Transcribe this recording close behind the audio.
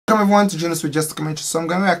Welcome everyone to Junosuede, just to comment. So I'm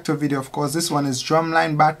going to react to a video, of course. This one is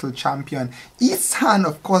DrumLine Battle Champion E-Sarn,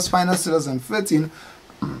 of course, Finals 2013.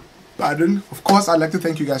 Pardon. Of course, I'd like to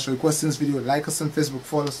thank you guys for requesting this video. Like us on Facebook,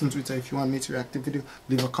 follow us on Twitter. If you want me to react to the video,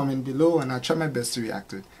 leave a comment below and I'll try my best to react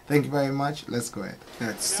to it. Thank you very much. Let's go ahead.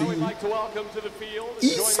 Let's see. Now we'd like to welcome to the field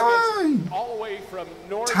E-Sarn, all the way from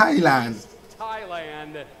Thailand.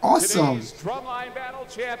 Awesome. Today's DrumLine Battle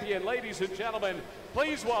Champion, ladies and gentlemen,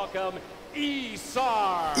 please welcome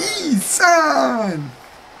E-Sarn. E-Sarn.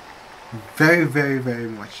 Very, very, very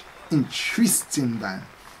much interesting band.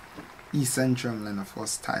 E-Sarn DrumLine, of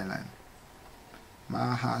course, Thailand.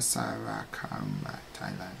 Mahasarakama,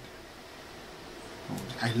 Thailand. Oh,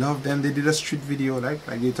 I love them. They did a street video, like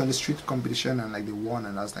they did on the street competition and like they won,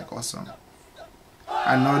 and that was like awesome.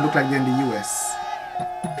 And now it look like they're in the US.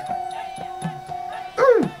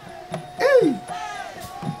 Ooh. Hey!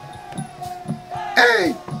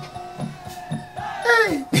 Hey!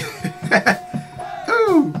 Hey!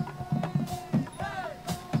 Ooh!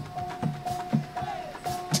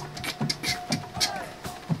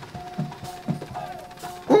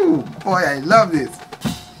 Ooh, boy, I love this.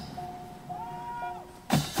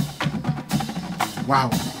 Wow.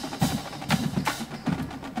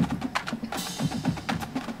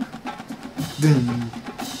 Ding.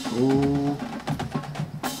 Oh.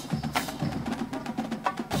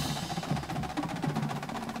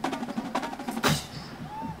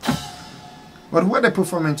 But who are they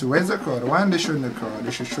performing to? Where's the crowd? Why aren't they showing the crowd?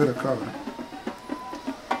 They should show the crowd.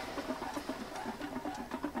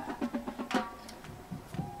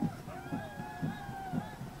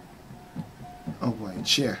 Oh boy,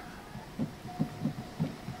 cheer.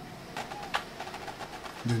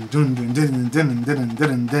 Dun dun dun dun dun dun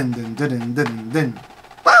dun dun dun dun dun dun.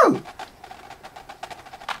 Woo!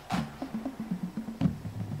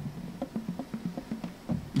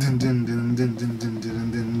 Dun dun dun dun dun dun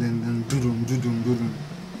dun dun dun dun dun dun dun.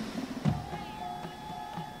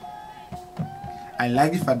 I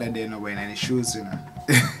like the fact that they're not wearing any shoes, you know.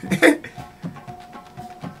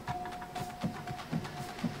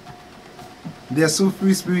 They are so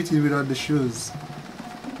free-spirited without the shoes.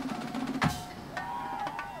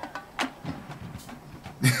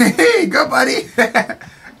 Hey, go buddy!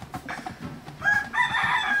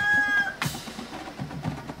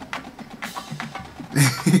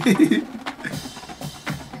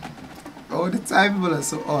 Oh, the Thai people are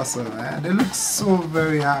so awesome, man. They look so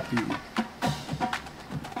very happy.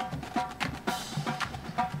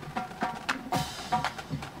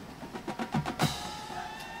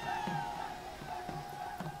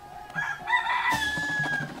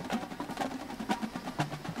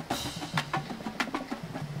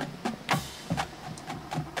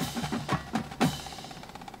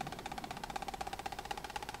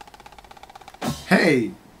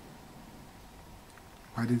 Hey!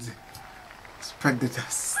 What is it? Spread the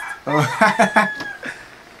dust. Oh.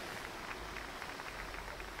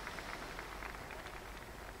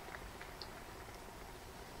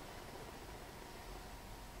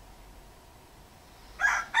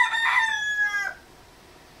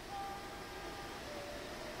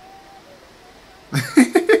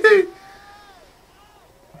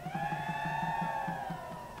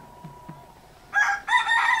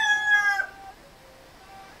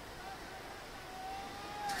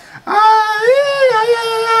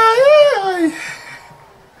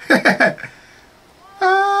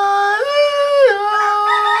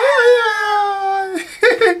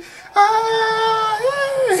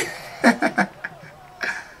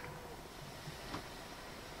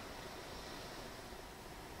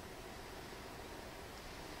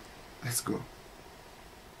 Let's go.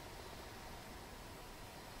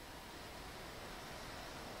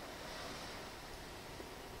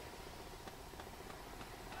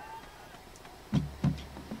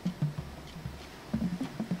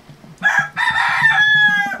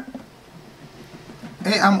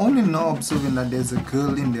 Hey, I'm only now observing that there's a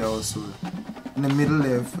girl in there also. In the middle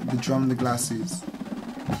left, the drum, the glasses.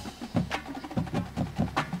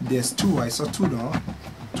 There's two, I saw two now.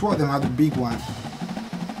 Two of them are the big one.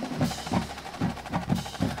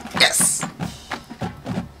 Yes!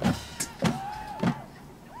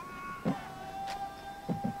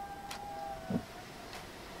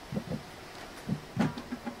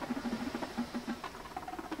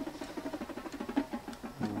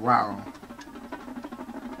 Wow.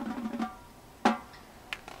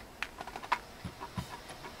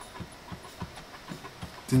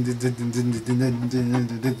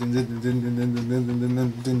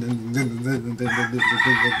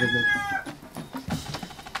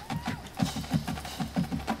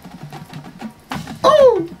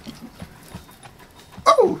 Oh!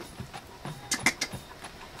 Oh!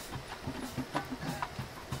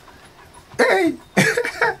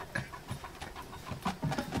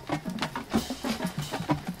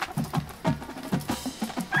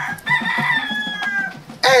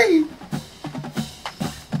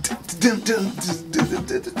 Go.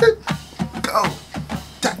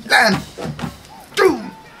 Thailand.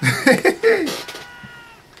 Boom.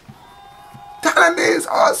 Thailand is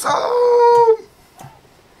awesome.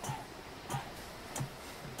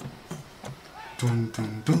 Dun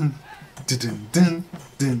dun dun. Dun dun dun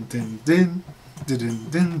dun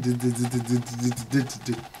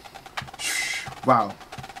dun. Wow.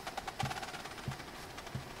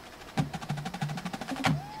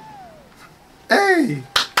 Hey!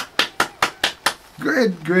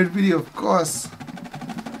 Great video, of course.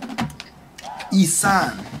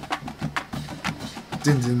 E-Sarn.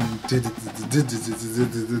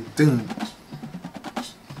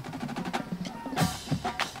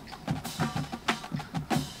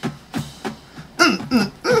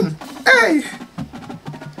 Hey!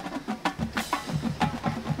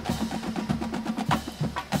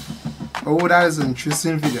 Oh, that is an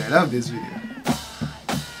interesting video. I love this video.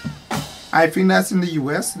 I think that's in the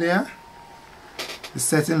US there. The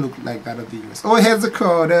setting looked like that of the US. Oh, here's the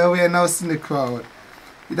crowd. We are now seeing the crowd.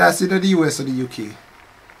 That's either the US or the UK.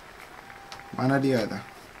 One or the other.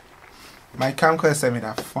 My camcorder said me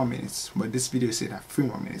that 4 minutes, but this video said that 3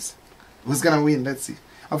 more minutes. Who's gonna win? Let's see.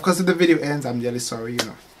 Of course, if the video ends, I'm really sorry, you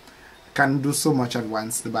know. Can't do so much at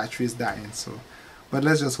once. The battery is dying, so. But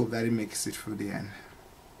let's just hope that it makes it through the end.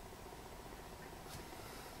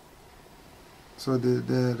 So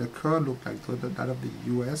the crowd looked like that of the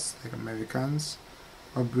US, like Americans,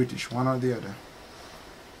 or British, one or the other.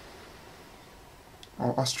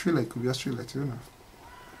 Or Australia, it could be Australia too, you know.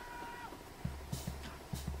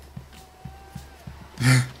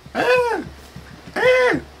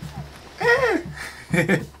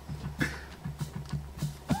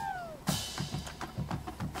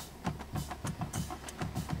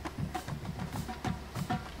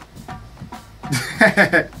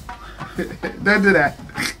 Don't do that.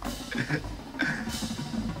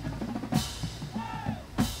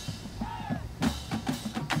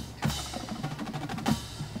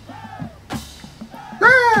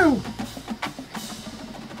 Woo!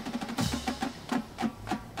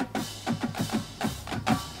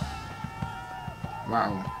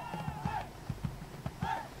 Wow.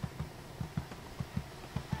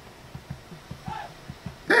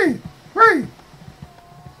 Hey, wait.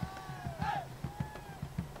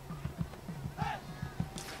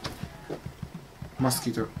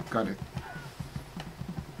 Mosquito, got it.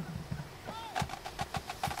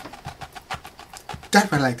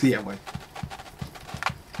 That one like clear one.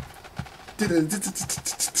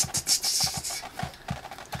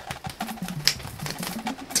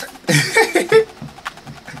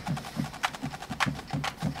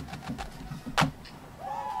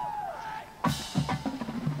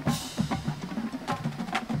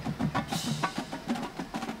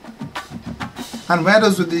 And where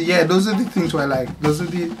those are the, yeah, those are the things where I like. Those are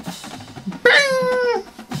the bang!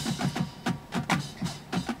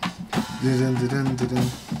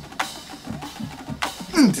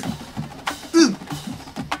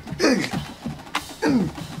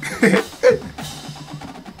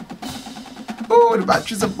 Oh, the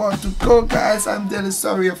battery's about to go, guys. I'm really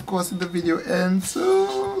sorry, of course, if the video ends.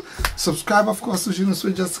 So subscribe, of course, to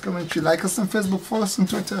Junosuede, just commentary, like us on Facebook, follow us on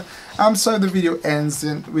Twitter. I'm sorry the video ends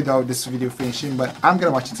without this video finishing, but I'm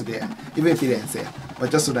gonna watch it today, even if it ends there. But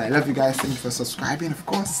just so that I love you guys, thank you for subscribing. Of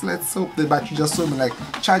course, let's hope the battery just told me like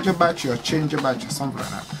charge your battery or change your battery or something like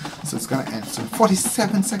that. So it's gonna end soon.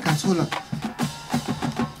 47 seconds, hold on.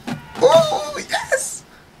 Oh yes!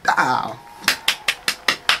 Wow.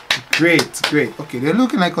 Great. Okay, they're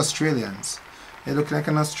looking like Australians. They look like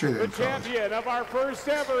an Australian crowd. Champion of our first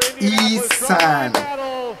ever E-Sarn.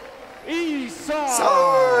 Battle,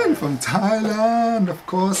 E-Sarn from Thailand, of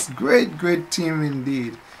course. Great team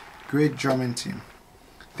indeed. Great drumming team.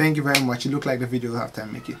 Thank you very much. It looked like the video will have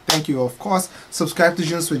time make it. Thank you, of course. Subscribe to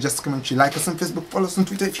Junosuede, just commentary, like us on Facebook, follow us on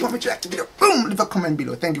Twitter. If you want me to like the video, boom, leave a comment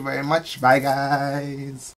below. Thank you very much. Bye,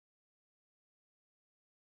 guys.